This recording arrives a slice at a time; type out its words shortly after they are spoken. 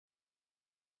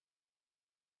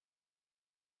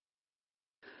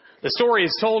The story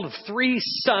is told of three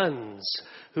sons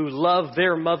who loved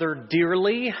their mother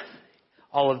dearly.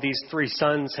 All of these three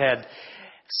sons had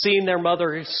seen their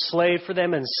mother slave for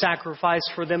them and sacrifice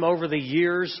for them over the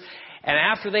years. And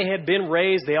after they had been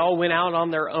raised, they all went out on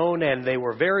their own and they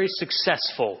were very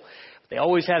successful. They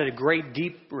always had a great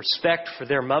deep respect for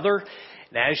their mother.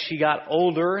 And as she got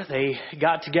older, they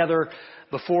got together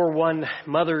before one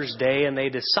Mother's Day and they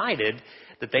decided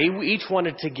that they each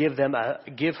wanted to give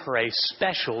her a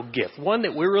special gift, one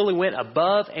that really went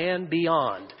above and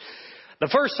beyond. The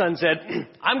first son said,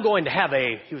 I'm going to have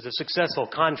he was a successful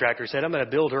contractor, said, I'm going to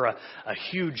build her a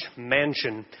huge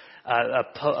mansion,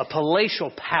 a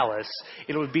palatial palace.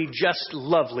 It would be just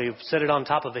lovely. Set it on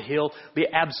top of a hill. Be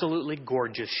absolutely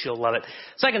gorgeous. She'll love it.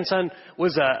 Second son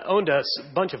owned a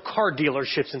bunch of car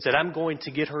dealerships and said, I'm going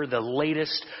to get her the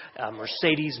latest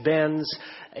Mercedes-Benz.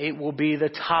 It will be the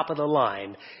top of the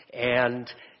line.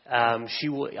 And I'm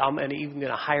even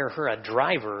going to hire her a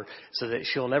driver so that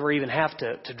she'll never even have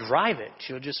to drive it.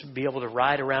 She'll just be able to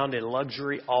ride around in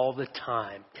luxury all the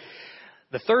time.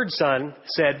 The third son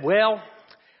said, well,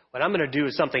 what I'm going to do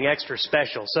is something extra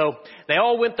special. So they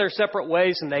all went their separate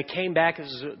ways and they came back. It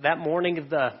was that morning of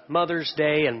the Mother's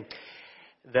Day, and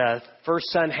the first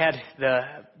son had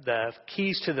the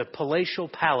keys to the palatial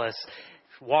palace,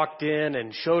 walked in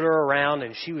and showed her around,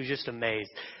 and she was just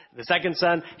amazed. The second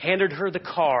son handed her the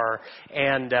car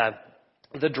and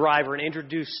the driver and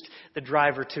introduced the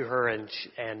driver to her,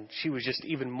 and she was just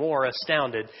even more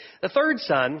astounded. The third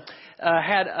son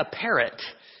had a parrot,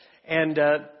 and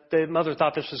the mother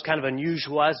thought this was kind of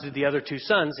unusual, as did the other two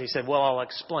sons. He said, well, I'll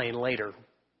explain later.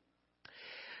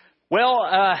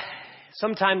 Well,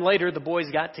 sometime later, the boys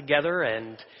got together,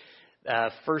 and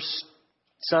first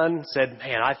son said,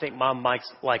 man, I think Mom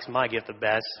likes my gift the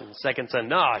best. And the second son,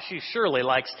 no, she surely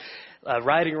likes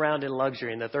riding around in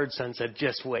luxury. And the third son said,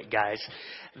 just wait, guys.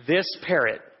 This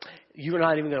parrot, you're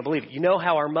not even going to believe it. You know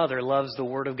how our mother loves the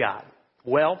Word of God.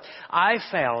 Well, I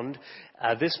found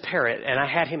this parrot, and I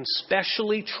had him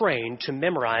specially trained to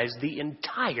memorize the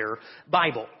entire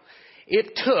Bible.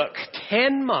 It took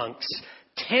 10 monks,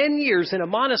 10 years in a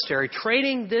monastery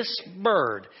training this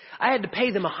bird. I had to pay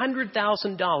them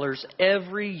 $100,000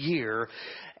 every year.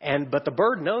 But the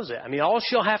bird knows it. I mean, all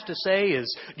she'll have to say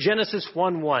is Genesis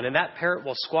 1:1, and that parrot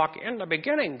will squawk, in the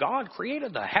beginning, God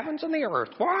created the heavens and the earth.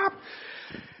 Whop!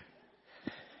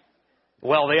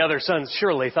 Well, the other sons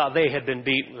surely thought they had been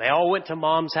beaten. They all went to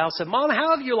Mom's house and said, Mom,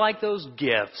 how have you liked those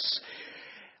gifts?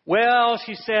 Well,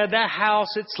 she said, that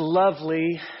house, it's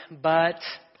lovely, but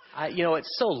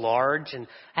it's so large and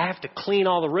I have to clean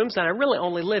all the rooms and I really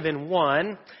only live in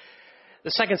one. The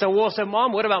second son, said,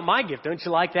 Mom, what about my gift? Don't you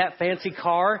like that fancy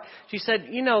car? She said,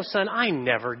 son, I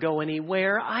never go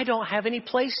anywhere. I don't have any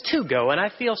place to go. And I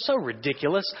feel so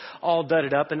ridiculous, all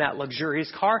dudded up in that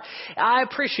luxurious car. I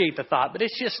appreciate the thought, but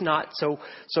it's just not so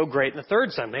great. And the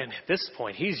third son, man, at this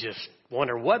point, he's just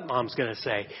wondering what Mom's going to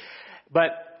say.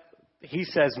 But he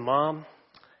says, Mom,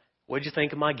 what'd you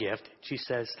think of my gift? She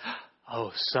says,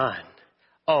 oh, son.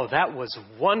 Oh, that was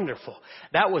wonderful.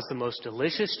 That was the most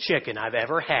delicious chicken I've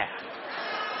ever had.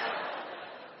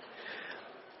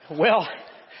 Well,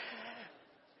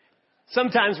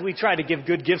 sometimes we try to give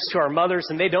good gifts to our mothers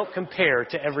and they don't compare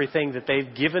to everything that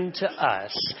they've given to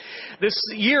us. This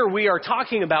year we are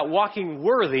talking about walking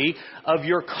worthy of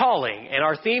your calling. And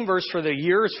our theme verse for the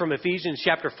year is from Ephesians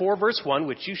chapter 4, verse 1,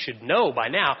 which you should know by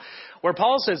now, where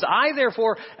Paul says, I,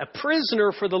 therefore, a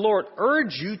prisoner for the Lord,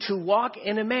 urge you to walk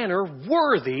in a manner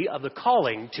worthy of the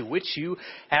calling to which you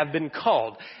have been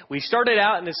called. We started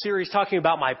out in a series talking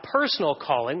about my personal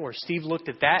calling, where Steve looked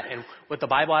at that and what the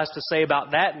Bible has to say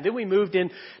about that. And then we moved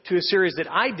into a series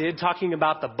that I did talking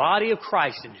about the body of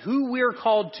Christ and who we're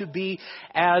called to be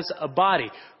as a body.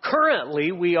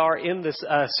 Currently, we are in this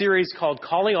series called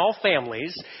Calling All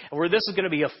Families, where this is going to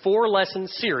be a 4-lesson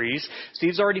series.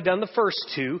 Steve's already done the first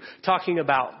 2, talking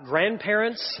about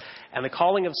grandparents and the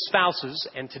calling of spouses.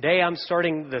 And today I'm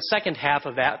starting the second half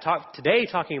of that,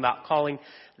 talking about calling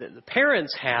that the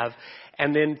parents have,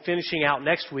 and then finishing out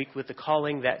next week with the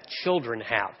calling that children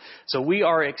have. So we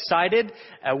are excited.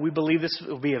 We believe this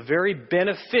will be a very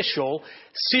beneficial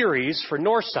series for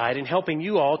Northside in helping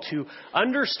you all to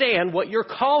understand what your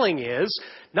calling is,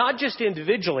 not just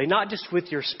individually, not just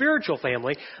with your spiritual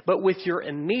family, but with your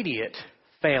immediate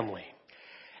family.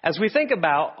 As we think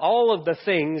about all of the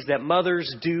things that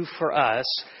mothers do for us,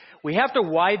 we have to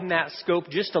widen that scope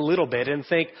just a little bit and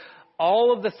think,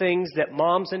 all of the things that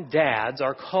moms and dads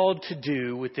are called to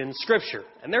do within Scripture.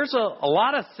 And there's a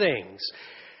lot of things,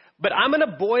 but I'm going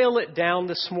to boil it down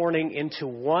this morning into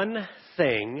one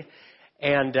thing,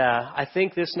 and I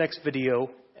think this next video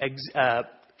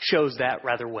shows that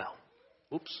rather well.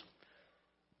 Oops.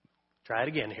 Try it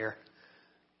again here.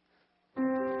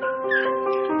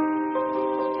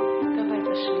 Давай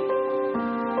пошли.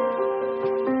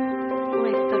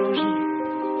 Ой, осторожнее.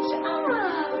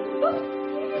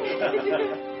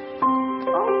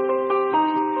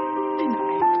 Bin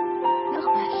alt.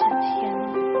 Nochmal, Schätzchen.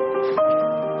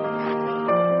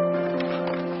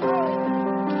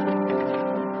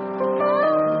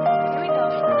 Here we go.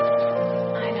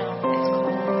 I know, it's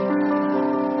cold.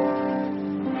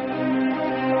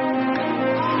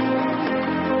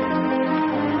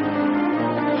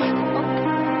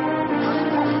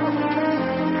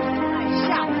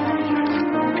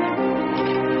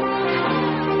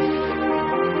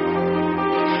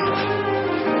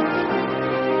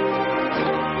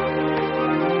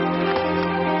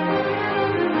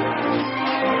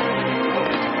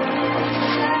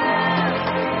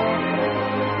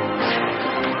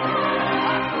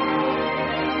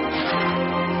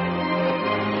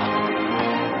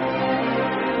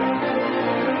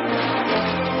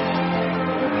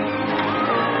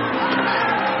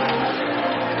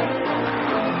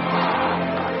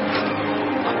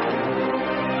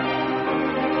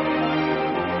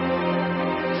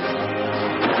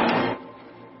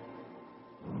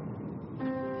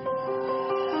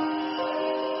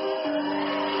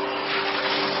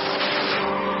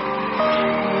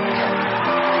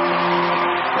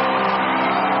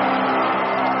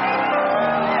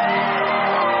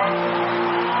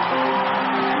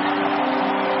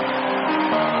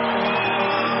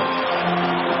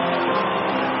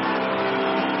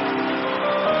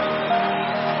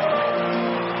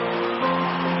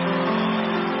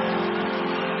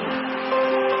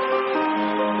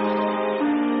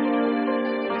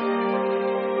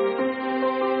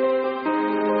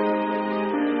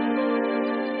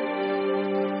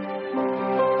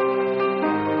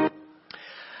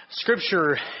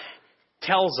 Scripture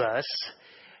tells us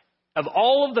of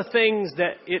all of the things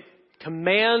that it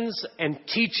commands and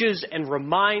teaches and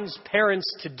reminds parents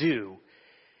to do,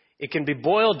 it can be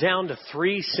boiled down to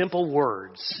three simple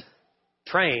words.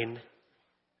 Train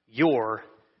your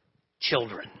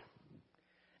children.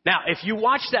 Now, if you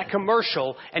watch that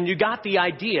commercial and you got the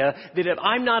idea that if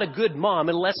I'm not a good mom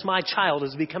unless my child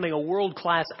is becoming a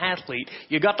world-class athlete,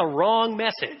 you got the wrong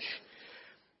message.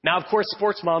 Now, of course,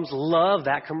 sports moms love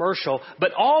that commercial,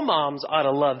 but all moms ought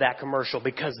to love that commercial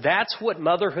because that's what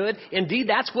motherhood, indeed,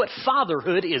 that's what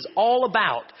fatherhood is all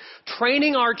about.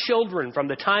 Training our children from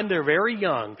the time they're very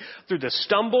young through the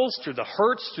stumbles, through the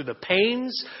hurts, through the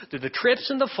pains, through the trips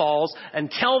and the falls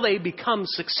until they become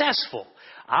successful.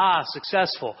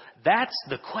 Successful. That's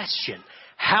the question.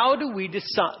 How do we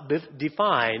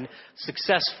define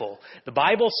successful? The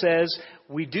Bible says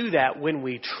we do that when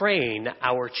we train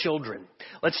our children.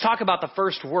 Let's talk about the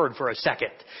first word for a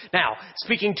second. Now,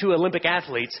 speaking to Olympic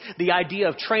athletes, the idea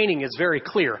of training is very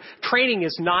clear. Training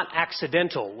is not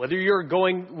accidental. Whether you're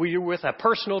with a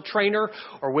personal trainer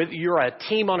or whether you're a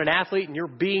team on an athlete and you're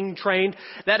being trained,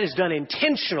 that is done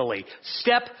intentionally,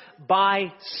 step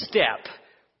by step,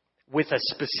 with a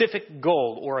specific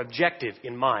goal or objective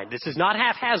in mind. This is not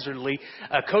haphazardly.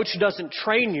 A coach doesn't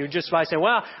train you just by saying,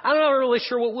 well, I'm not really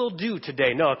sure what we'll do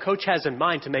today. No, a coach has in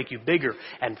mind to make you bigger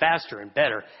and faster and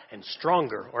better and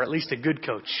stronger, or at least a good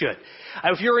coach should.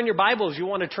 If you're in your Bibles, you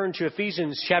want to turn to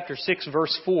Ephesians chapter 6,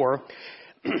 verse 4.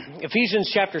 Ephesians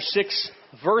chapter 6,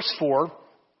 verse 4.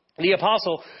 The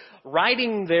apostle,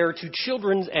 writing there to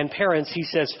children and parents, he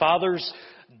says, fathers,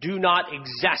 do not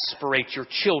exasperate your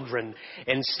children.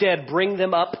 Instead, bring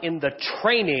them up in the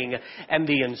training and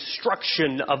the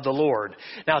instruction of the Lord.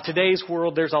 Now, today's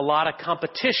world, there's a lot of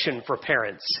competition for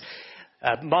parents.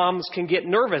 Moms can get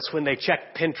nervous when they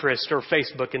check Pinterest or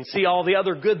Facebook and see all the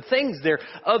other good things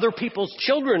other people's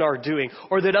children are doing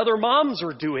or that other moms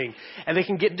are doing. And they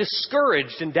can get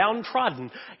discouraged and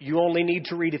downtrodden. You only need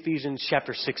to read Ephesians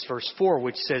chapter 6, verse 4,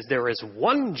 which says there is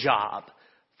one job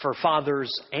for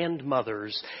fathers and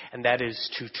mothers, and that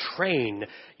is to train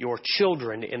your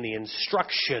children in the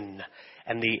instruction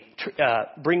and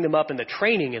bring them up in the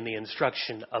training and the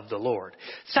instruction of the Lord.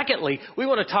 Secondly, we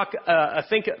want to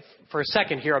think for a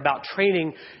second here about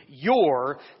training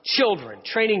your children.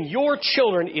 Training your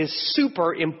children is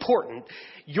super important.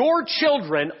 Your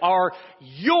children are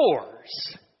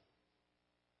yours.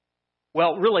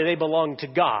 Well, really, they belong to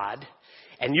God,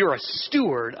 and you're a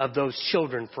steward of those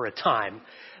children for a time.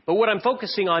 But what I'm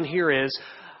focusing on here is,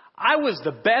 I was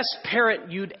the best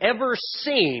parent you'd ever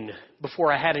seen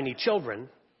before I had any children.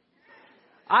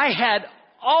 I had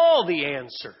all the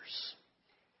answers.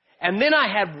 And then I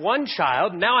had one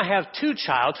child. Now I have two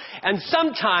child. And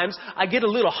sometimes I get a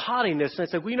little haughtiness. And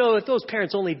I say, well, you know, if those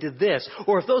parents only did this,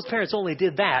 or if those parents only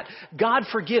did that, God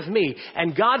forgive me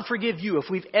and God forgive you if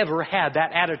we've ever had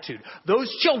that attitude. Those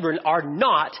children are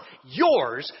not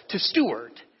yours to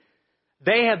steward.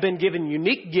 They have been given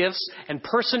unique gifts and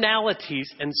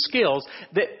personalities and skills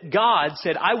that God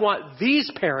said, I want these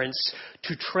parents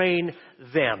to train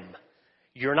them.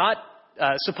 You're not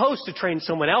supposed to train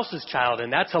someone else's child,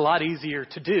 and that's a lot easier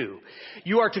to do.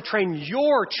 You are to train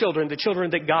your children, the children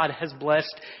that God has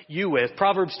blessed you with.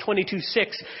 Proverbs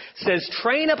 22:6 says,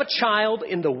 train up a child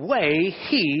in the way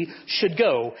he should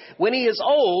go. When he is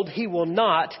old, he will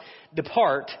not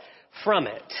depart from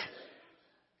it.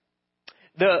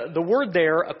 The word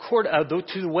there,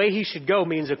 to the way he should go,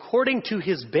 means according to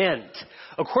his bent,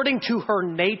 according to her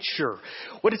nature.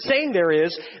 What it's saying there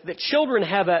is that children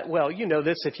have you know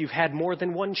this if you've had more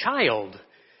than one child,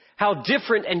 how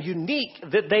different and unique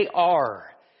that they are.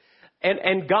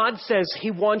 And God says he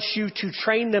wants you to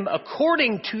train them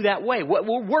according to that way. What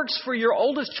works for your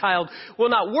oldest child will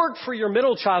not work for your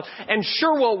middle child, and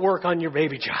sure won't work on your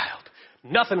baby child.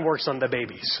 Nothing works on the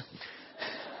babies.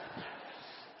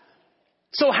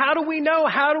 So how do we know?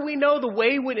 How do we know the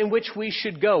way in which we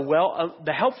should go? Well,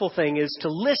 the helpful thing is to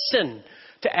listen,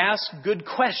 to ask good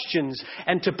questions,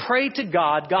 and to pray to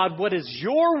God, God, what is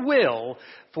your will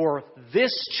for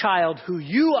this child who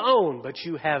you own, but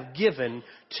you have given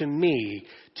to me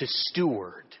to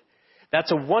steward?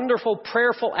 That's a wonderful,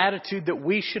 prayerful attitude that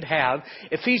we should have.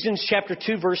 Ephesians chapter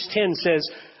 2, verse 10 says,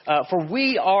 for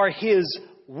we are his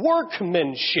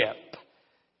workmanship,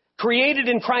 created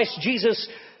in Christ Jesus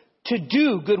to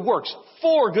do good works,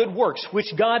 for good works,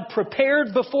 which God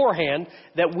prepared beforehand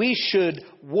that we should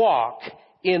walk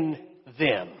in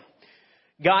them.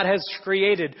 God has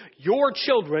created your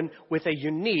children with a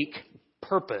unique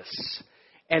purpose.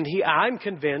 And I'm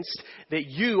convinced that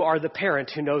you are the parent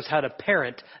who knows how to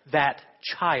parent that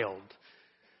child.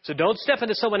 So don't step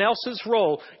into someone else's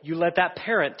role. You let that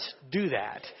parent do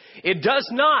that. It does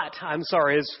not,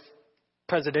 as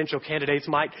presidential candidates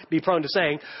might be prone to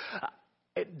saying,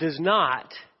 it does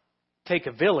not take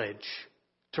a village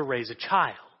to raise a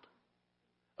child.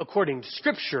 According to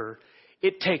Scripture,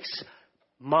 it takes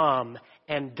mom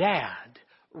and dad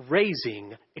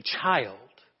raising a child.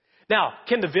 Now,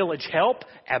 can the village help?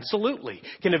 Absolutely.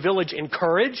 Can the village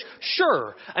encourage?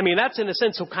 Sure. I mean, that's in a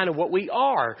sense of kind of what we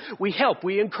are. We help,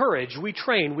 we encourage, we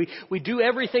train, we do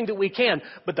everything that we can.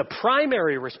 But the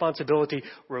primary responsibility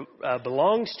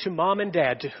belongs to mom and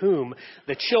dad, to whom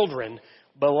the children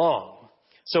belong.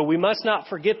 So we must not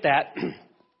forget that.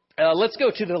 Let's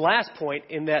go to the last point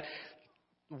in that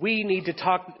we need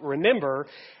to remember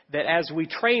that as we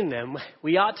train them,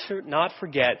 we ought to not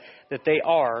forget that they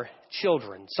are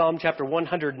children. Psalm chapter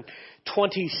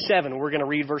 127, we're going to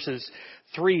read verses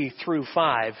 3 through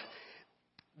 5.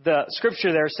 The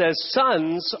scripture there says,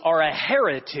 sons are a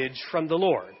heritage from the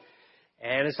Lord.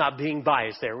 And it's not being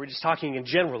biased there. We're just talking in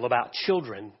general about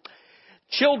children.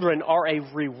 Children are a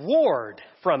reward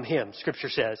from him, Scripture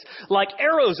says. Like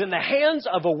arrows in the hands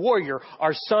of a warrior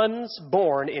are sons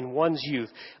born in one's youth.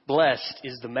 Blessed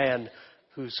is the man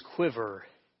whose quiver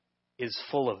is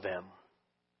full of them.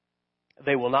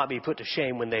 They will not be put to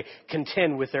shame when they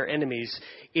contend with their enemies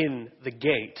in the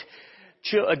gate.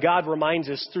 God reminds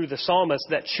us through the psalmist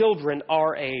that children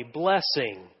are a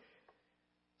blessing.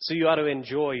 So you ought to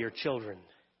enjoy your children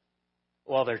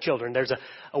while they're children. There's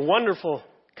a wonderful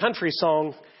country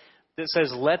song that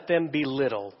says, let them be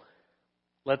little.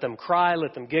 Let them cry,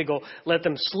 let them giggle, let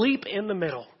them sleep in the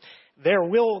middle. There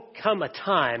will come a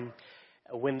time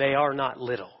when they are not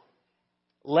little.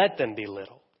 Let them be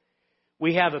little.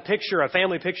 We have a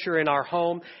family picture in our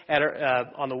home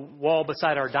on the wall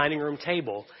beside our dining room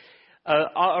table.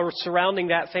 Surrounding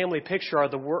that family picture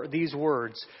are these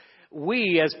words.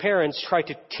 We as parents try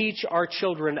to teach our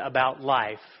children about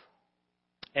life,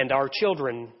 and our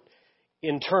children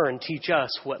in turn teach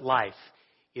us what life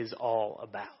is all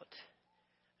about.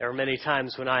 There are many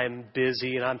times when I'm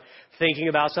busy and I'm thinking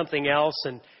about something else,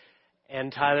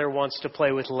 and Tyler wants to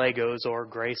play with Legos, or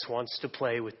Grace wants to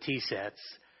play with T-sets,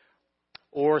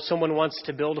 or someone wants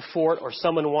to build a fort, or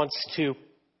someone wants to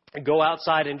go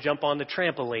outside and jump on the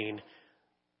trampoline.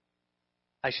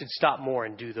 I should stop more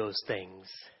and do those things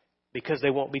because they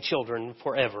won't be children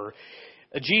forever.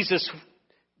 Jesus'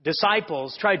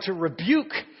 disciples tried to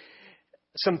rebuke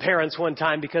some parents one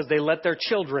time because they let their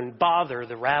children bother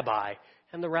the rabbi.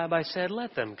 And the rabbi said,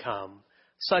 let them come.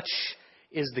 Such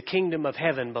is the kingdom of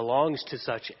heaven belongs to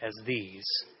such as these.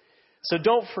 So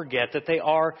don't forget that they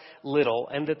are little,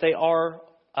 and that they are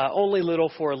only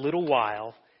little for a little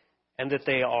while. and that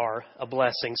they are a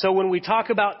blessing. So when we talk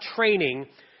about training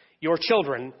your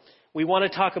children, we want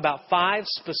to talk about 5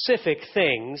 specific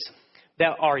things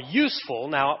that are useful.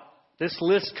 Now, this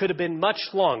list could have been much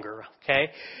longer,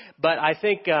 okay? But I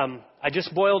think I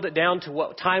just boiled it down to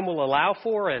what time will allow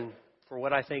for and for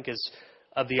what I think is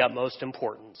of the utmost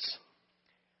importance.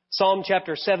 Psalm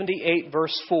chapter 78,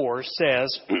 verse 4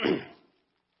 says,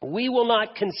 "We will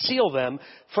not conceal them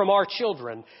from our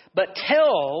children, but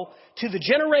tell to the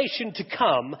generation to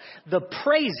come the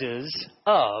praises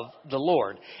of the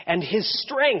Lord and His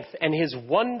strength and His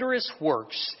wondrous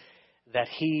works that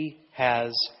He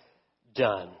has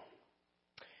done."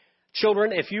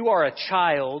 Children, if you are a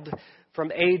child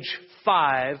from age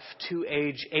 5 to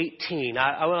age 18,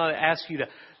 I want to ask you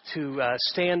to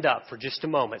stand up for just a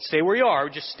moment. Stay where you are.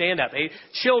 Just stand up.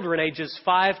 Children ages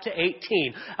 5 to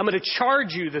 18. I'm going to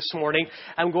charge you this morning.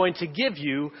 I'm going to give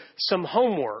you some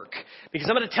homework because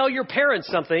I'm going to tell your parents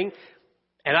something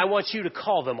and I want you to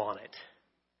call them on it.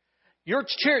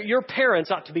 Your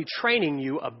parents ought to be training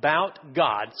you about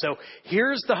God. So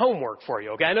here's the homework for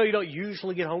you. Okay, I know you don't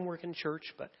usually get homework in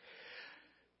church, but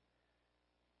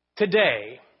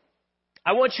today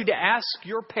I want you to ask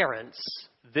your parents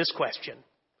this question.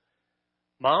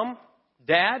 Mom,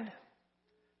 Dad,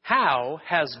 how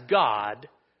has God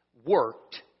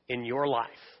worked in your life?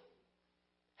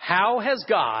 How has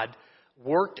God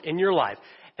worked in your life?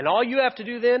 And all you have to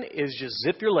do then is just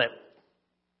zip your lip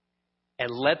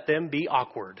and let them be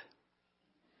awkward.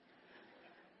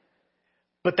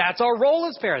 But that's our role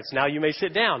as parents. Now you may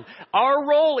sit down. Our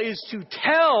role is to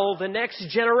tell the next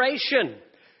generation.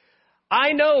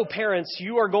 I know, parents,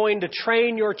 you are going to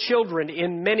train your children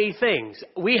in many things.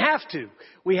 We have to.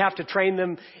 We have to train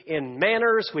them in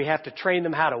manners. We have to train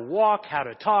them how to walk, how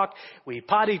to talk. We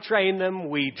potty train them.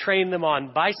 We train them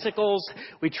on bicycles.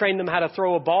 We train them how to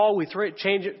throw a ball. We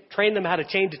train them how to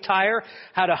change a tire,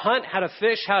 how to hunt, how to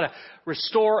fish, how to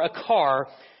restore a car,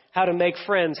 how to make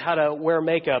friends, how to wear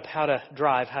makeup, how to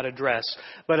drive, how to dress.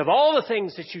 But of all the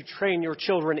things that you train your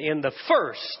children in, the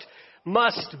first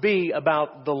must be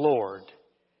about the Lord.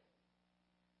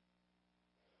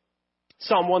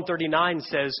 Psalm 139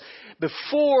 says,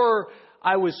 "Before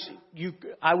I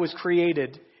was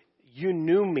created, you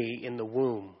knew me in the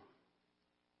womb."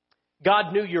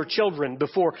 God knew your children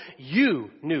before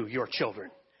you knew your children.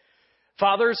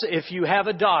 Fathers, if you have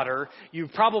a daughter,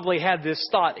 you've probably had this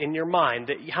thought in your mind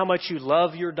that how much you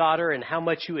love your daughter and how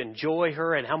much you enjoy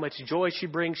her and how much joy she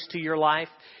brings to your life.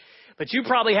 But you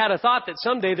probably had a thought that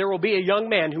someday there will be a young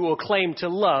man who will claim to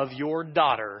love your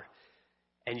daughter.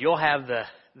 And you'll have the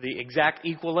exact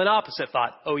equal and opposite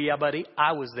thought. Oh yeah, buddy,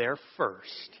 I was there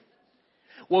first.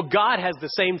 Well, God has the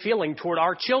same feeling toward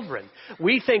our children.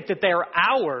 We think that they're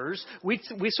ours. We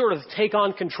sort of take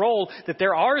on control, that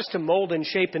they're ours to mold and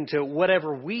shape into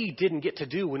whatever we didn't get to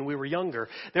do when we were younger.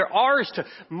 They're ours to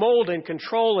mold and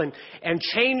control and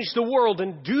change the world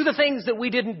and do the things that we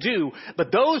didn't do.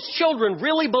 But those children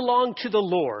really belong to the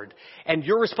Lord. And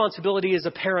your responsibility as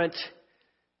a parent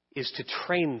is to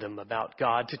train them about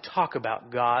God, to talk about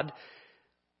God,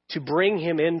 to bring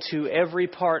Him into every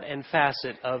part and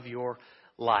facet of your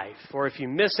life. Or if you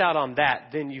miss out on that,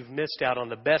 then you've missed out on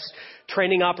the best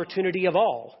training opportunity of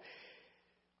all.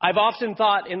 I've often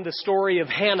thought in the story of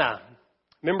Hannah.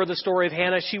 Remember the story of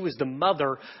Hannah? She was the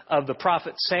mother of the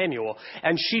prophet Samuel.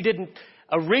 And she didn't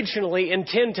originally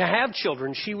intend to have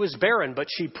children. She was barren, but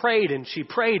she prayed and she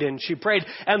prayed and she prayed.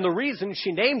 And the reason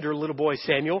she named her little boy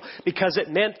Samuel, because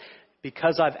it meant,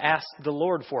 because I've asked the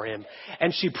Lord for him.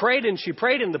 And she prayed and she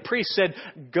prayed, and the priest said,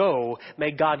 "Go, may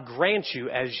God grant you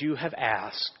as you have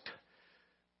asked."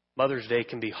 Mother's Day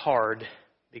can be hard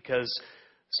because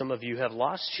some of you have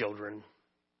lost children.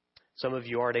 Some of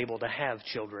you aren't able to have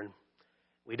children.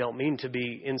 We don't mean to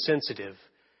be insensitive.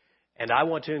 And I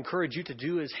want to encourage you to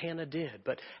do as Hannah did.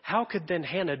 But how could then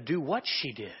Hannah do what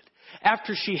she did?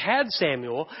 After she had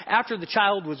Samuel, after the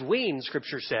child was weaned,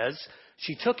 Scripture says,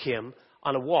 she took him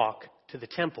on a walk to the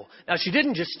temple. Now, she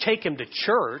didn't just take him to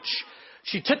church.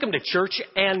 She took him to church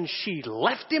and she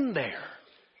left him there.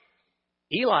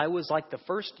 Eli was like the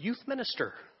first youth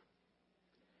minister.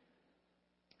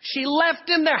 She left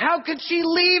him there. How could she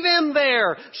leave him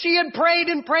there? She had prayed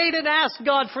and prayed and asked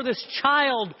God for this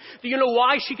child. Do you know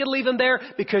why she could leave him there?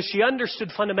 Because she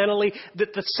understood fundamentally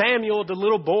that the Samuel, the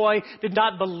little boy, did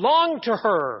not belong to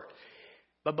her,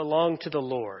 but belonged to the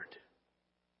Lord.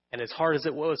 And as hard as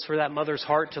it was for that mother's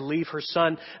heart to leave her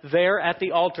son there at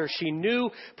the altar, she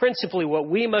knew principally what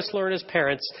we must learn as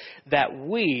parents, that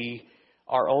we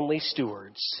are only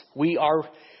stewards. We are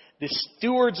the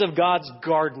stewards of God's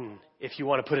garden if you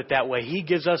want to put it that way. He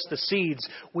gives us the seeds.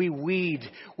 We weed,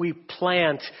 we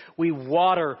plant, we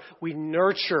water, we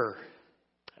nurture,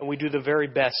 and we do the very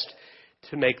best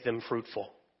to make them fruitful.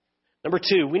 Number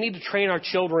 2, we need to train our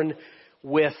children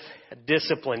with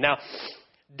discipline. Now,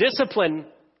 discipline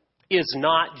is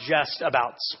not just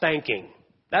about spanking.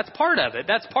 That's part of it.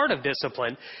 That's part of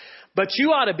discipline. But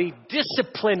you ought to be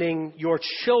disciplining your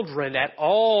children at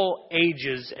all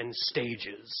ages and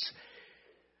stages.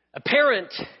 A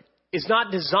parent is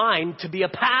not designed to be a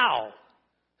pal.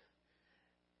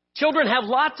 Children have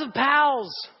lots of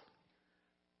pals,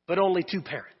 but only 2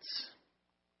 parents.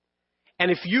 And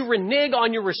if you renege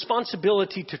on your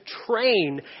responsibility to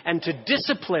train and to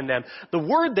discipline them, the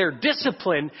word there,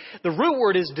 discipline, the root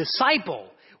word is disciple,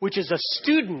 which is a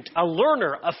student, a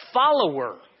learner, a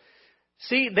follower.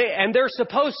 See, they're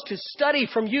supposed to study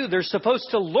from you. They're supposed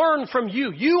to learn from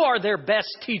you. You are their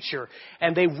best teacher,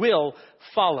 and they will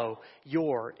follow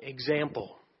your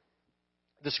example.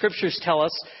 The scriptures tell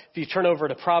us, if you turn over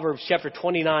to Proverbs chapter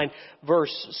 29,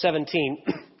 verse 17,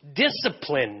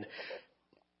 discipline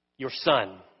your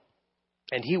son,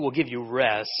 and he will give you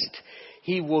rest.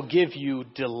 He will give you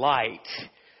delight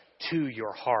to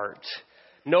your heart.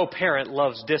 No parent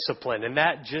loves discipline, and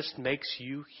that just makes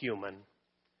you human.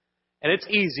 And it's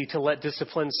easy to let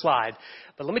discipline slide.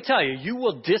 But let me tell you, you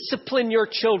will discipline your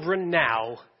children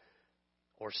now,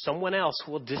 or someone else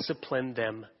will discipline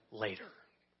them later.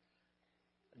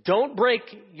 Don't break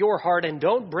your heart and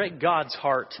don't break God's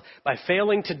heart by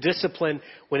failing to discipline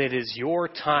when it is your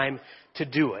time to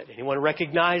do it. Anyone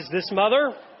recognize this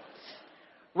mother?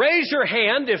 Raise your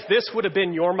hand if this would have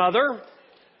been your mother.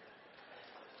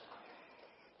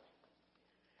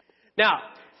 Now,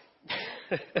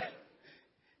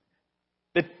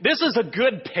 this is a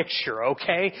good picture,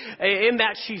 okay? In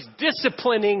that she's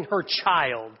disciplining her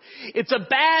child. It's a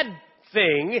bad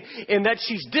thing in that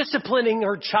she's disciplining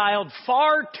her child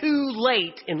far too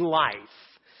late in life.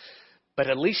 But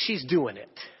at least she's doing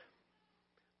it.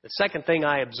 The second thing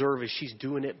I observe is she's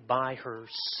doing it by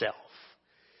herself.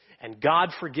 And God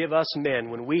forgive us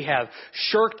men when we have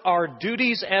shirked our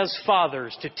duties as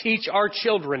fathers to teach our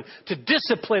children, to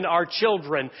discipline our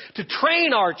children, to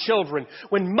train our children.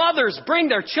 When mothers bring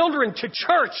their children to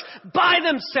church by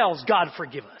themselves, God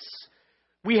forgive us.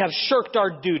 We have shirked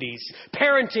our duties.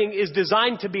 Parenting is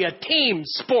designed to be a team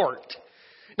sport.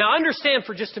 Now understand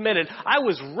for just a minute, I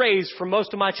was raised for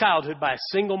most of my childhood by a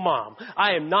single mom.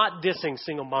 I am not dissing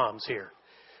single moms here.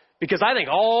 Because I think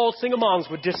all single moms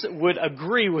would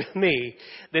agree with me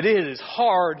that it is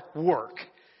hard work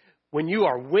when you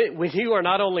are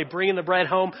not only bringing the bread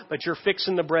home, but you're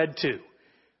fixing the bread too.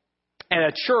 And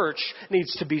a church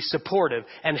needs to be supportive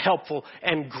and helpful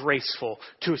and graceful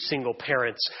to single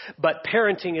parents. But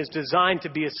parenting is designed to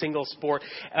be a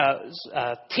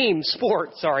team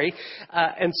sport.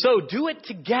 And so do it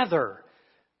together.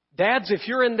 Dads, if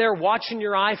you're in there watching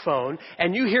your iPhone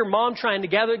and you hear mom trying to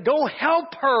gather, go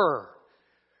help her.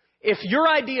 If your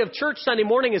idea of church Sunday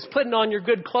morning is putting on your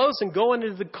good clothes and going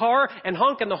into the car and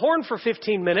honking the horn for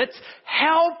 15 minutes,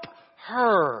 help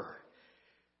her.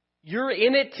 You're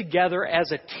in it together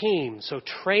as a team, so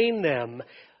train them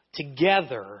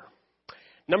together.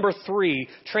 Number 3,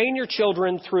 train your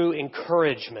children through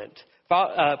encouragement.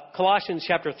 Colossians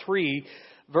chapter 3,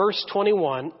 verse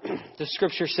 21, the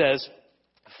scripture says,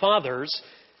 Fathers,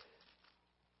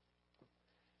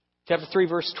 chapter 3,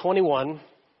 verse 21,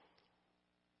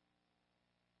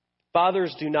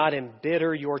 fathers, do not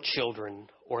embitter your children,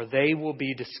 or they will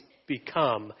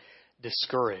become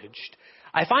discouraged.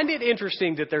 I find it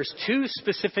interesting that there's 2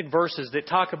 specific verses that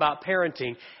talk about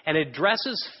parenting, and it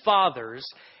addresses fathers,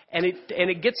 and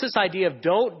it gets this idea of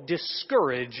don't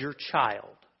discourage your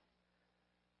child.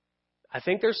 I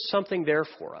think there's something there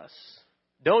for us.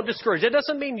 Don't discourage. That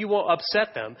doesn't mean you won't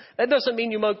upset them. That doesn't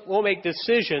mean you won't make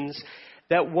decisions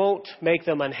that won't make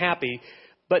them unhappy.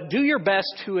 But do your best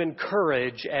to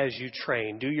encourage as you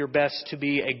train. Do your best to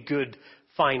be a good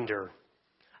finder.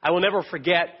 I will never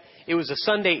forget, it was a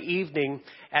Sunday evening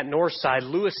at Northside.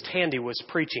 Louis Tandy was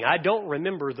preaching. I don't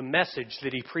remember the message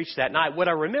that he preached that night. What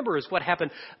I remember is what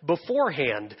happened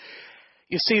beforehand.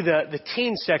 You see, the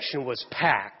teen section was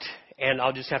packed. And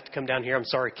I'll just have to come down here. I'm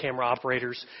sorry, camera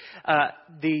operators.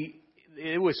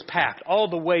 It was packed all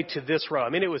the way to this row.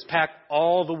 I mean, it was packed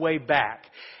all the way back.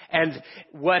 And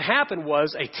what happened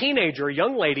was a teenager, a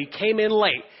young lady, came in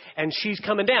late. And she's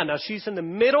coming down. Now, she's in the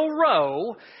middle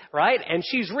row, right? And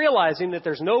she's realizing that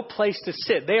there's no place to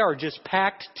sit. They are just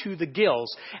packed to the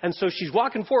gills. And so she's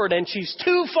walking forward, and she's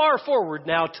too far forward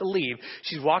now to leave.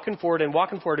 She's walking forward and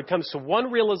walking forward. It comes to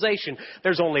one realization.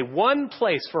 There's only one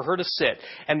place for her to sit,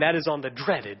 and that is on the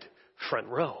dreaded front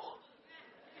row.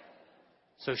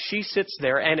 So she sits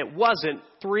there, and it wasn't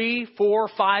 3, 4,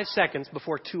 5 seconds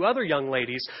before 2 other young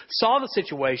ladies saw the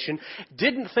situation,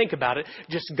 didn't think about it,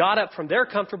 just got up from their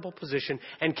comfortable position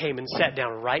and came and sat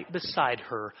down right beside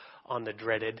her on the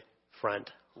dreaded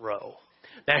front row.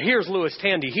 Now here's Louis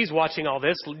Tandy. He's watching all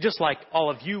this, just like all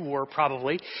of you were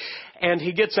probably. And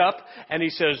he gets up and he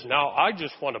says, "Now I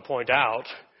just want to point out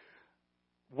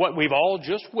what we've all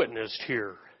just witnessed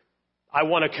here. I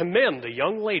want to commend the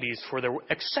young ladies for their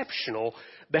exceptional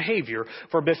behavior,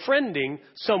 for befriending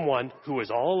someone who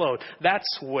is all alone. That's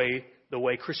the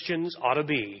way Christians ought to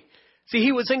be." See,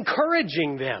 he was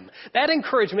encouraging them. That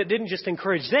encouragement didn't just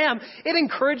encourage them, it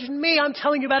encouraged me. I'm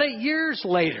telling you about it years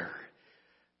later.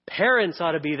 Parents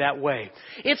ought to be that way.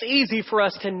 It's easy for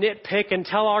us to nitpick and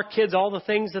tell our kids all the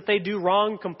things that they do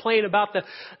wrong, complain about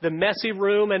the messy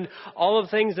room and all the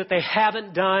things that they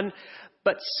haven't done.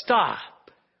 But stop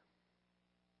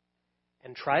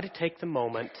and try to take the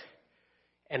moment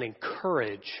and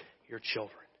encourage your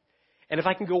children. And if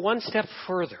I can go one step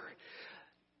further,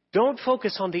 don't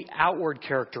focus on the outward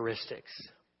characteristics.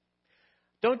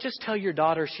 Don't just tell your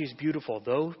daughter she's beautiful,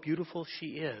 though beautiful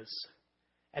she is.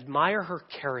 Admire her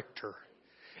character.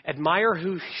 Admire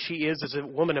who she is as a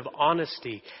woman of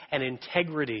honesty and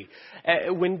integrity.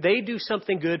 When they do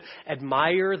something good,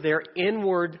 admire their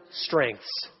inward strengths.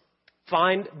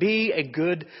 Be a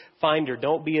good finder.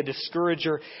 Don't be a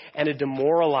discourager and a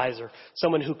demoralizer.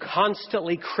 Someone who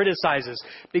constantly criticizes.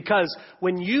 Because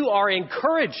when you are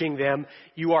encouraging them,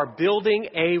 you are building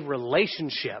a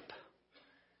relationship.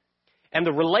 And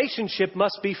the relationship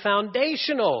must be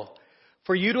foundational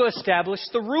for you to establish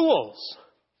the rules.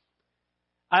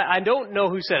 I don't know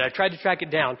who said it. I tried to track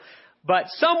it down. But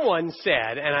someone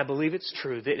said, and I believe it's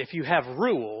true, that if you have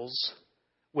rules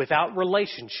without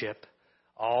relationship,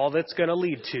 all that's going to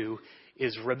lead to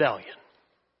is rebellion.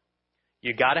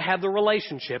 You got to have the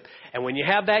relationship. And when you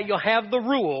have that, you'll have the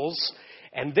rules.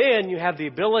 And then you have the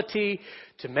ability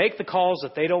to make the calls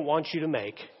that they don't want you to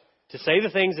make, to say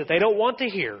the things that they don't want to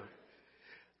hear.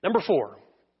 Number 4.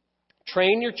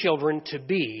 Train your children to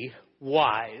be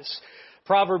wise.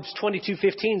 Proverbs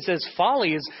 22:15 says,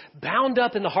 "Folly is bound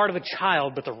up in the heart of a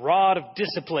child, but the rod of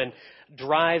discipline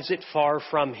drives it far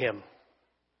from him."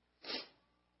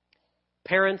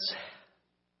 Parents,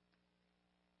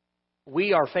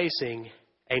 we are facing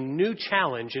a new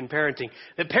challenge in parenting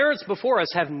that parents before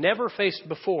us have never faced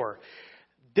before.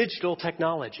 Digital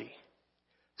technology,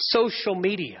 social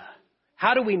media.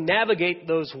 How do we navigate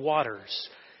those waters?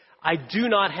 I do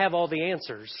not have all the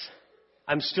answers.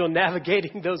 I'm still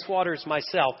navigating those waters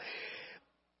myself.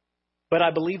 But I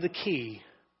believe the key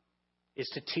is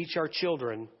to teach our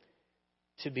children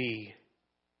to be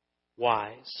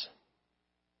wise.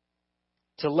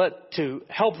 To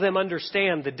help them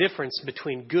understand the difference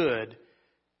between good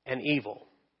and evil.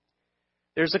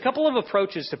 There's a couple of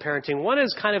approaches to parenting. One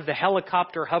is kind of the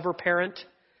helicopter hover parent.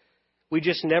 We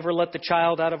just never let the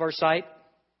child out of our sight.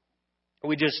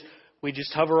 We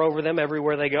just hover over them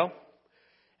everywhere they go.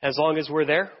 As long as we're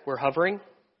there, we're hovering.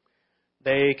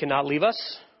 They cannot leave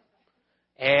us.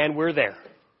 And we're there.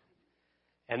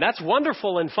 And that's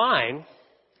wonderful and fine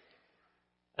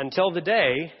until the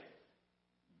day,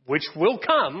 which will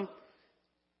come,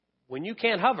 when you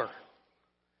can't hover.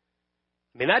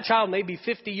 I mean, that child may be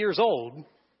 50 years old.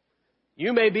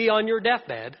 You may be on your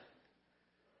deathbed.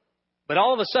 But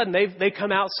all of a sudden, they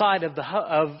come outside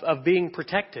of being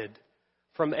protected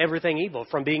from everything evil,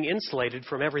 from being insulated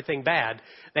from everything bad.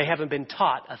 They haven't been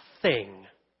taught a thing.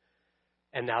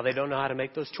 And now they don't know how to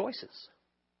make those choices.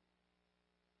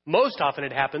 Most often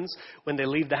it happens when they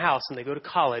leave the house and they go to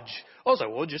college. Oh, so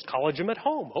we'll just college them at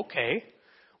home. Okay.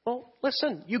 Well,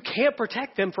 listen, you can't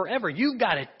protect them forever. You've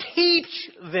got to teach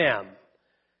them.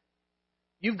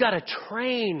 You've got to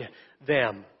train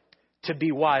them to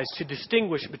be wise, to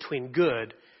distinguish between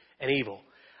good and evil.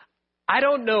 I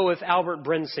don't know if Albert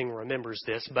Brensing remembers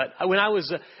this, but when I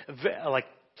was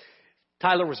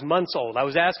Tyler was months old, I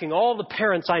was asking all the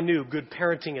parents I knew good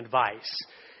parenting advice.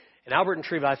 And Albert and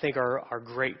Treva, I think, are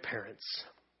great parents.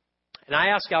 And I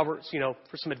asked Albert,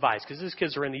 for some advice, because his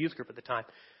kids were in the youth group at the time.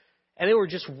 And they were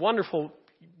just wonderful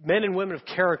men and women of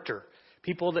character,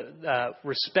 people that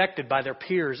respected by their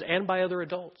peers and by other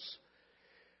adults.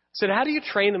 I said, how do you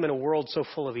train them in a world so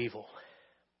full of evil?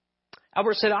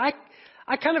 Albert said, I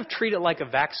kind of treat it like a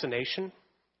vaccination,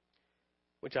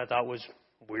 which I thought was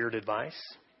weird advice.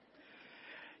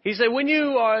 He said, when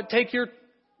you take your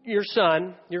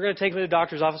son, you're going to take him to the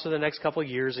doctor's office for the next couple of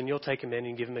years, and you'll take him in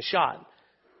and give him a shot.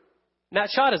 And that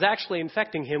shot is actually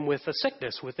infecting him with a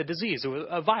sickness, with a disease,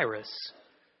 a virus.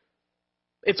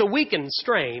 It's a weakened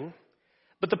strain,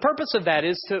 But the purpose of that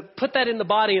is to put that in the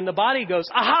body, and the body goes,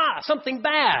 aha, something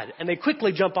bad. And they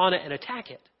quickly jump on it and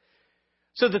attack it.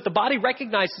 So that the body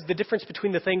recognizes the difference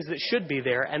between the things that should be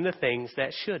there and the things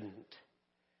that shouldn't.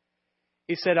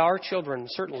 He said, our children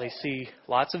certainly see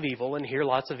lots of evil and hear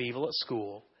lots of evil at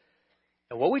school.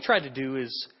 And what we try to do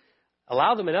is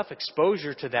allow them enough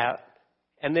exposure to that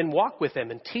and then walk with them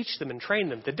and teach them and train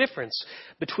them the difference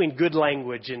between good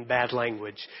language and bad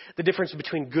language, the difference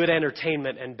between good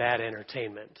entertainment and bad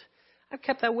entertainment. I've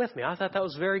kept that with me. I thought that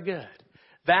was very good.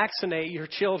 Vaccinate your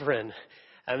children.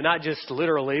 Not just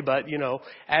literally, but,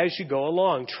 as you go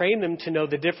along. Train them to know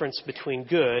the difference between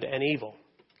good and evil.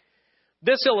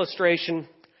 This illustration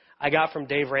I got from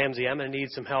Dave Ramsey. I'm going to need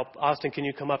some help. Austin, can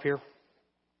you come up here?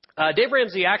 Dave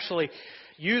Ramsey actually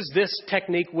used this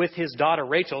technique with his daughter,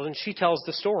 Rachel, and she tells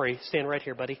the story, stand right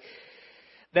here, buddy,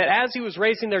 that as he was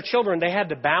raising their children, they had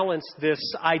to balance this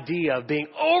idea of being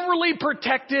overly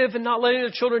protective and not letting their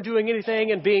children doing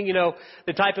anything and being,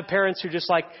 the type of parents who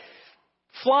just like,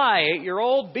 fly,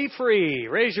 8-year-old, be free,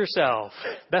 raise yourself,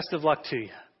 best of luck to you.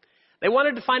 They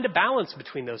wanted to find a balance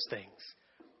between those things.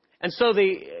 And so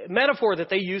the metaphor that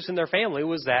they used in their family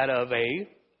was that of a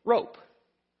rope.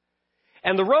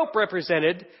 And the rope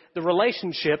represented the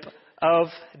relationship of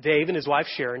Dave and his wife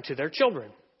Sharon to their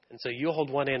children. And so you hold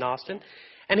one in, Austin.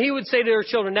 And he would say to their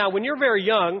children, now, when you're very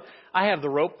young, I have the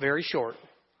rope very short.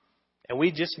 And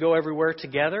we just go everywhere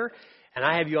together, and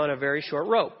I have you on a very short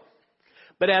rope.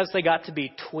 But as they got to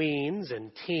be tweens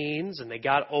and teens and they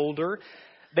got older,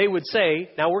 they would say,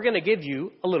 now we're going to give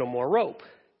you a little more rope.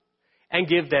 And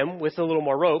give them, with a little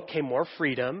more rope, came more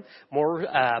freedom, more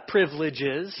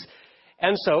privileges.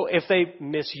 And so if they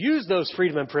misused those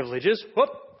freedom and privileges, whoop,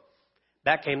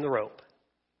 back came the rope.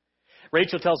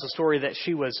 Rachel tells a story that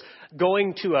she was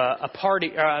going to a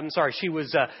party. She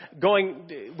was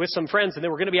going with some friends, and they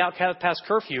were going to be out past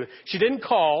curfew. She didn't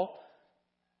call.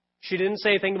 She didn't say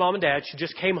anything to Mom and Dad. She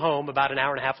just came home about an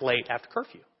hour and a half late after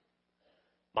curfew.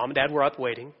 Mom and Dad were up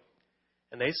waiting,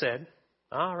 and they said,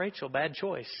 Rachel, bad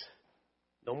choice.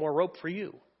 No more rope for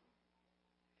you.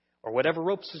 Or whatever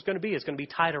ropes is going to be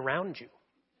tied around you.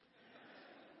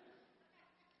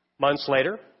 Months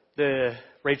later,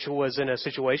 Rachel was in a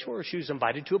situation where she was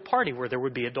invited to a party where there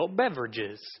would be adult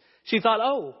beverages. She thought,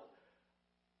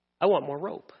 I want more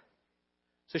rope.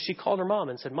 So she called her mom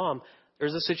and said, Mom,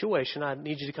 there's a situation. I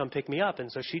need you to come pick me up.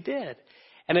 And so she did.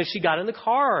 And as she got in the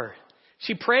car,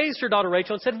 she praised her daughter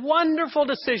Rachel and said, wonderful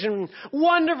decision,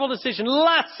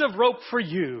 lots of rope for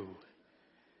you.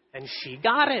 And she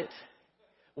got it.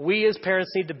 We as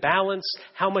parents need to balance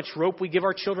how much rope we give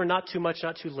our children, not too much,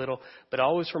 not too little, but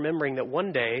always remembering that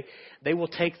one day they will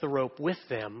take the rope with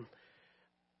them,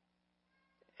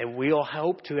 and we'll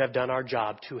hope to have done our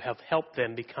job to have helped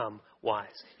them become wise.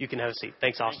 You can have a seat.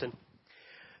 Thanks, Austin.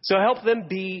 So help them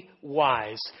be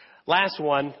wise. Last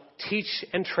one, teach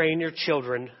and train your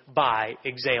children by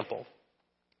example.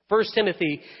 1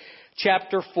 Timothy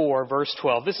chapter 4, verse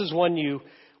 12. This is one you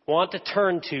want to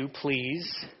turn to,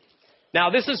 please. Now,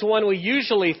 this is one we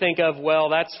usually think of,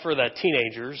 that's for the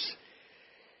teenagers.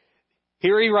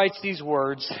 Here he writes these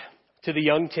words to the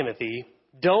young Timothy.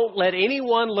 Don't let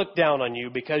anyone look down on you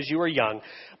because you are young,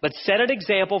 but set an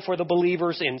example for the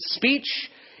believers in speech,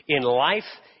 in life,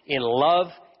 in love,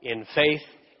 in faith,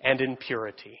 and in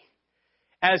purity.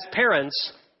 As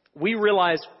parents, we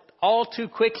realize all too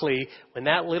quickly when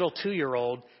that little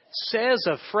 2-year-old says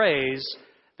a phrase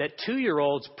that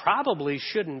 2-year-olds probably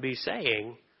shouldn't be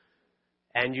saying,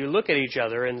 and you look at each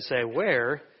other and say,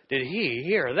 where did he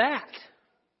hear that?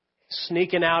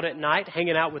 Sneaking out at night,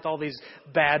 hanging out with all these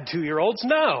bad 2-year-olds?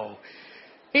 No.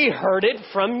 He heard it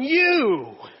from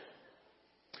you.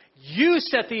 You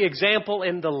set the example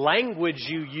in the language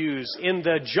you use, in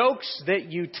the jokes that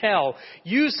you tell.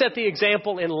 You set the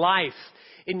example in life,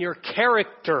 in your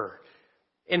character,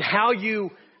 in how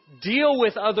you deal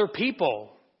with other people.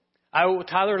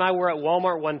 Tyler and I were at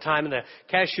Walmart one time, and the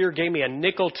cashier gave me a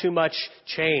nickel too much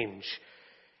change.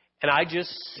 And I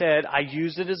just said, I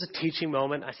used it as a teaching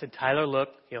moment. I said, Tyler, look,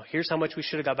 here's how much we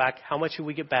should have got back. How much should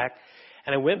we get back?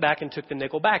 And I went back and took the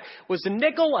nickel back. Was the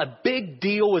nickel a big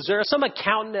deal? Was there some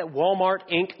accountant at Walmart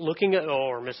Inc. looking at,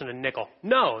 we're missing a nickel?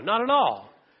 No, not at all.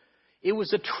 It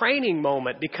was a training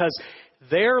moment because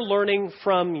they're learning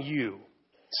from you.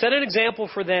 Set an example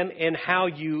for them in how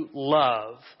you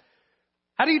love.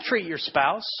 How do you treat your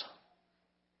spouse?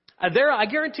 I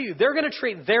guarantee you, they're going to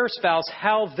treat their spouse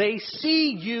how they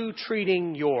see you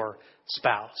treating your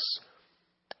spouse.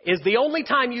 Is the only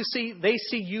time they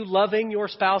see you loving your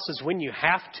spouse is when you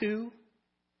have to,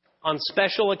 on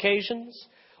special occasions?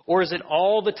 Or is it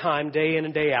all the time, day in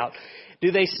and day out?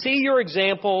 Do they see your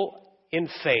example in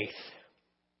faith?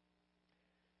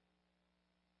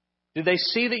 Do they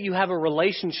see that you have a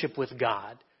relationship with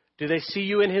God? Do they see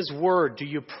you in His Word? Do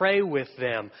you pray with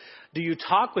them? Do you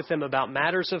talk with them about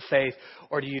matters of faith?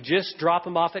 Or do you just drop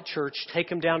them off at church, take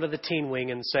them down to the teen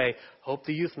wing and say, hope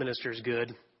the youth minister's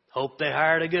good. Hope they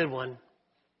hired a good one.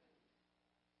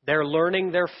 They're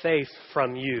learning their faith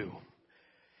from you.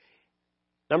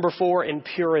 Number 4, in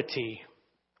purity.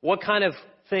 What kind of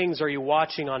things are you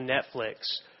watching on Netflix?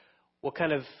 What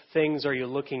kind of things are you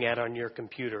looking at on your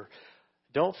computer?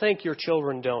 Don't think your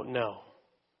children don't know.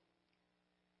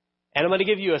 And I'm going to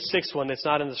give you a 6th one that's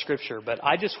not in the Scripture, but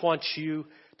I just want you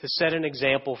to set an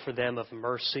example for them of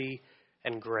mercy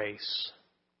and grace.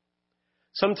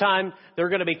 Sometime they're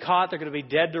going to be caught, they're going to be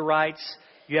dead to rights.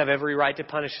 You have every right to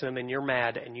punish them, and you're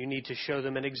mad, and you need to show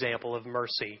them an example of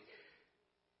mercy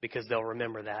because they'll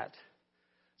remember that.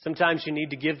 Sometimes you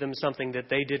need to give them something that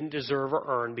they didn't deserve or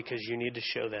earn because you need to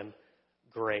show them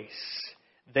grace.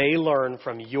 They learn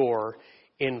from your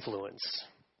influence.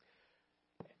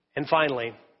 And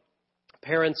finally,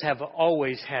 parents have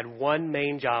always had one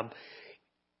main job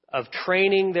of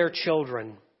training their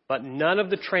children, but none of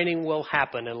the training will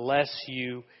happen unless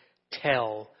you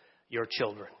tell your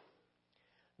children.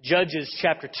 Judges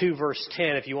chapter 2, verse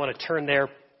 10, if you want to turn there,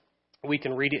 we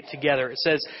can read it together. It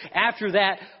says, after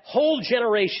that whole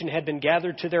generation had been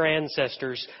gathered to their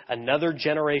ancestors, another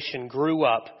generation grew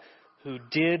up who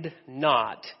did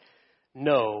not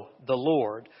know the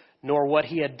Lord, nor what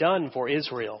He had done for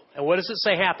Israel. And what does it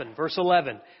say happened? Verse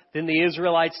 11, then the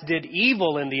Israelites did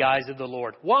evil in the eyes of the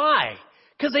Lord. Why?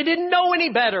 Because they didn't know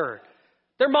any better.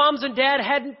 Their moms and dad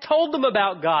hadn't told them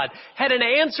about God, hadn't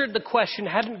answered the question,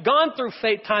 hadn't gone through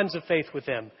times of faith with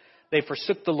them. They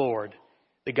forsook the Lord,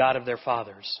 the God of their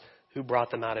fathers, who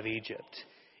brought them out of Egypt.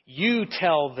 You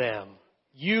tell them,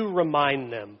 you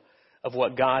remind them of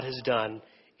what God has done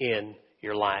in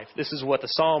your life. This is what the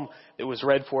psalm that was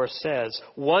read for us says.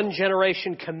 One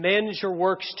generation commends your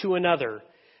works to another.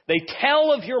 They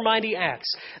tell of your mighty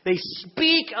acts. They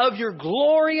speak of your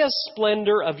glorious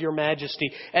splendor of your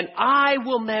majesty. And I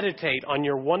will meditate on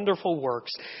your wonderful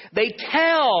works. They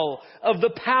tell of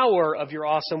the power of your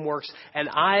awesome works. And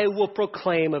I will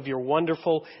proclaim of your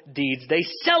wonderful deeds. They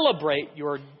celebrate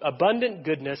your abundant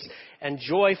goodness and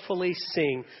joyfully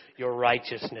sing your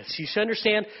righteousness. You should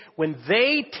understand, when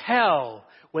they tell,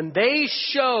 when they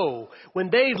show, when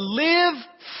they live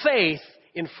faith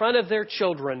in front of their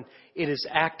children, it is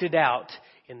acted out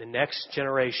in the next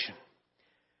generation.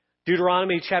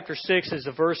 Deuteronomy chapter 6 is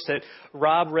a verse that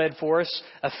Rob read for us,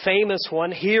 a famous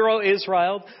one. Hear, O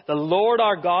Israel, the Lord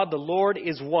our God, the Lord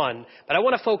is one. But I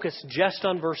want to focus just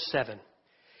on verse 7.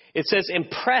 It says,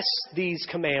 impress these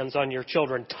commands on your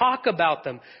children. Talk about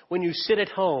them when you sit at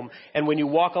home and when you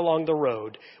walk along the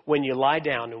road, when you lie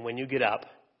down and when you get up.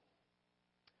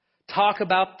 Talk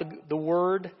about the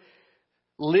Word.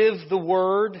 Live the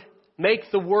Word. Make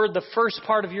the Word the first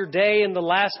part of your day and the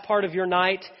last part of your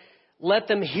night. Let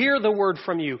them hear the Word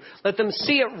from you. Let them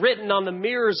see it written on the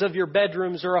mirrors of your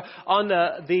bedrooms or on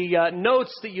the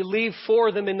notes that you leave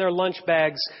for them in their lunch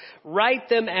bags. Write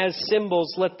them as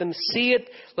symbols. Let them see it.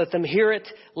 Let them hear it.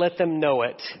 Let them know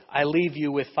it. I leave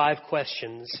you with 5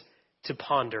 questions to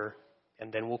ponder,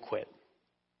 and then we'll quit.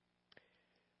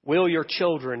 Will your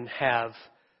children have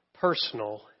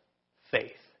personal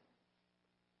faith?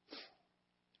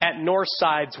 At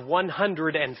Northside's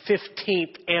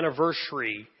 115th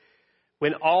anniversary,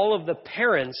 when all of the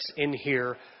parents in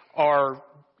here are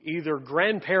either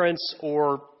grandparents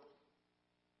or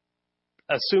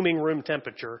assuming room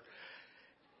temperature,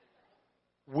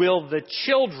 will the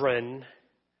children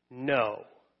know?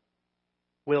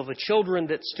 Will the children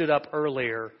that stood up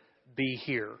earlier be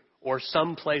here or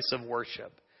some place of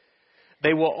worship?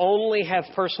 They will only have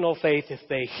personal faith if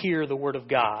they hear the Word of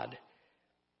God.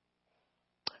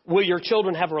 Will your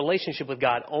children have a relationship with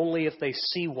God? Only if they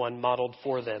see one modeled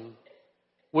for them.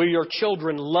 Will your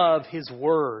children love His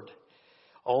Word?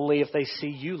 Only if they see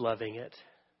you loving it.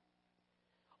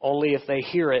 Only if they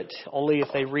hear it. Only if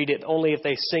they read it. Only if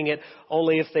they sing it.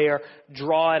 Only if they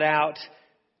draw it out.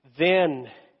 Then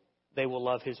they will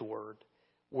love His Word.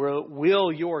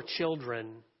 Will your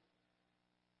children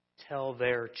tell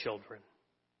their children?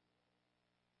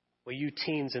 Will you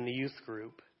teens in the youth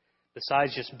group,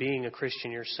 besides just being a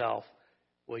Christian yourself,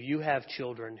 will you have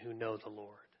children who know the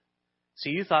Lord?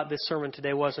 See, you thought this sermon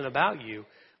today wasn't about you,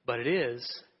 but it is.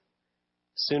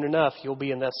 Soon enough, you'll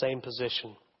be in that same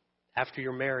position. After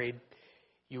you're married,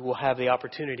 you will have the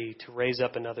opportunity to raise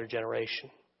up another generation.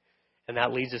 And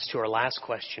that leads us to our last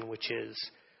question, which is,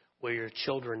 will your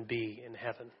children be in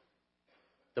heaven?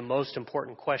 The most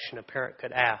important question a parent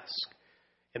could ask.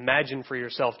 Imagine for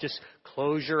yourself, just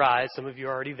close your eyes. Some of you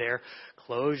are already there.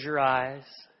 Close your eyes.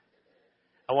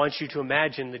 I want you to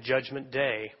imagine the judgment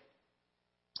day.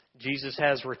 Jesus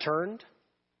has returned.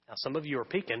 Now, some of you are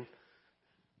peeking.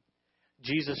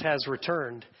 Jesus has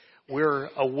returned. We're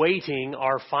awaiting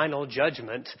our final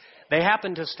judgment. They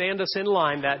happen to stand us in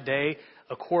line that day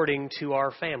according to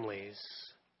our families.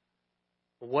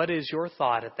 What is your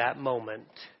thought at that moment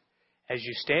as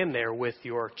you stand there with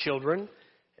your children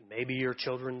and maybe your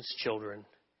children's children?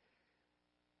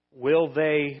 Will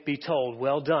they be told,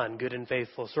 "Well done, good and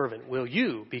faithful servant"? Will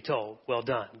you be told, "Well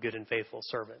done, good and faithful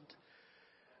servant"?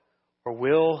 Or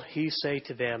will he say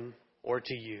to them or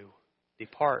to you,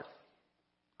 "Depart,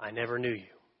 I never knew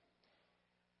you"?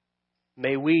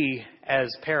 May we,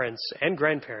 as parents and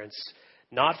grandparents,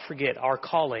 not forget our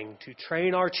calling to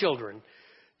train our children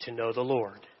to know the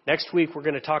Lord. Next week, we're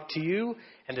going to talk to you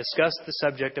and discuss the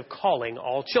subject of calling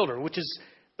all children, which is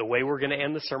the way we're going to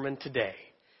end the sermon today.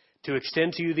 To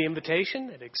extend to you the invitation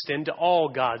and extend to all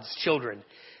God's children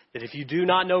that if you do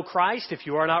not know Christ, if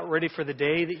you are not ready for the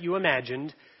day that you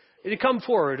imagined, to come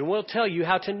forward and we'll tell you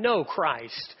how to know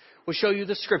Christ. We'll show you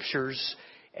the scriptures.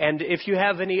 And if you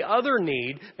have any other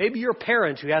need, maybe you're a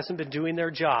parent who hasn't been doing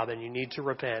their job and you need to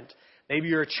repent. Maybe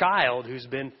you're a child who's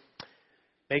been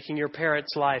making your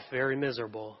parents' life very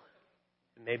miserable.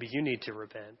 Maybe you need to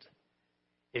repent.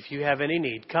 If you have any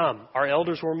need, come. Our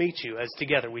elders will meet you as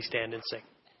together we stand and sing.